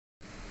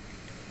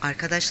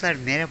Arkadaşlar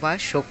merhaba,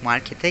 Şok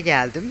Market'e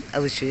geldim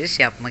alışveriş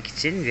yapmak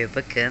için ve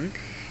bakın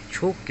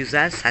çok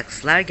güzel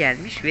saksılar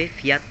gelmiş ve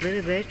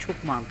fiyatları da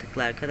çok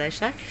mantıklı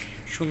arkadaşlar.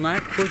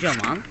 Şunlar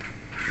kocaman,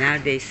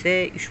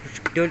 neredeyse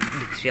 3,5-4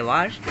 litre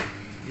var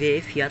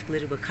ve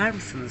fiyatları bakar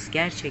mısınız?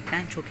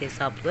 Gerçekten çok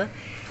hesaplı.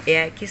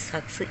 Eğer ki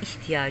saksı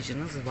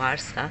ihtiyacınız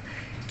varsa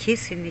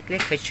kesinlikle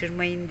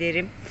kaçırmayın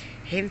derim.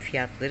 Hem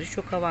fiyatları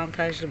çok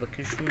avantajlı.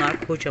 Bakın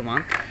şunlar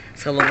kocaman,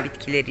 salon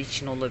bitkileri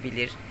için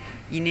olabilir.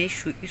 Yine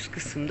şu üst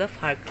kısımda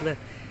farklı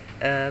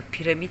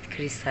piramit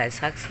kristal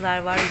saksılar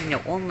var. Yine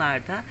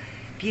onlarda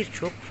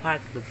birçok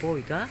farklı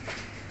boyda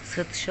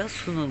satışa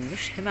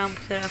sunulmuş. Hemen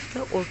bu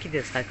tarafta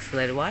orkide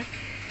saksıları var.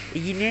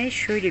 Yine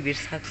şöyle bir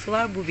saksı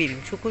var. Bu benim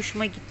çok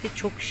hoşuma gitti.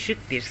 Çok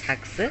şık bir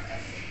saksı.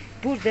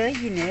 Burada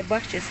yine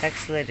bahçe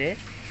saksıları,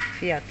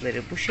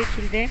 fiyatları bu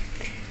şekilde.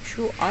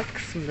 Şu alt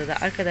kısımda da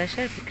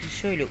arkadaşlar bakın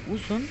şöyle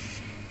uzun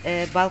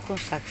balkon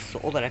saksısı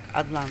olarak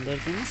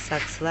adlandırdığımız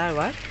saksılar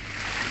var.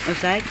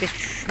 Özellikle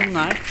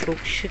şunlar çok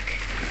şık,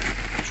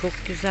 çok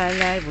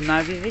güzeller.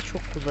 Bunlar bir de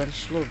çok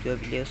kullanışlı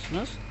oluyor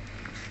biliyorsunuz.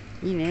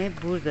 Yine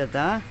burada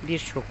da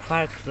birçok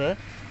farklı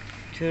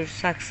tür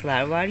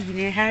saksılar var.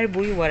 Yine her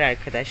boyu var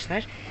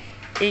arkadaşlar.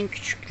 En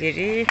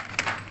küçükleri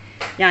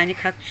yani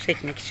kaktüs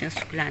ekmek için,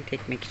 sukulent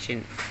ekmek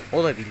için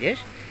olabilir.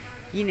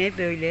 Yine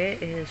böyle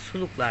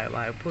suluklar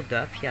var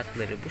burada.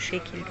 Fiyatları bu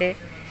şekilde.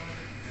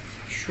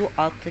 Şu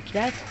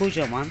alttakiler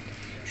kocaman.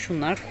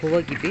 Şunlar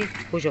kova gibi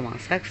kocaman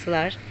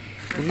saksılar.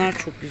 Bunlar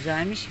çok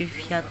güzelmiş ve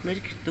fiyatları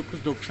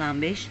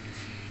 49,95.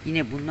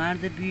 Yine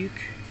bunlar da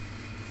büyük.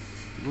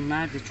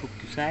 Bunlar da çok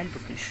güzel.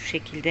 Bakın şu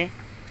şekilde.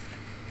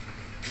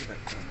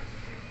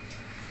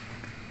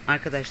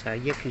 Arkadaşlar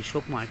yakın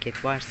Şok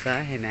Market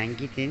varsa hemen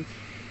gidin.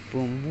 Bu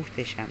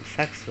muhteşem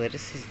saksıları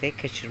siz de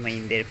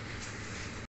kaçırmayın derim.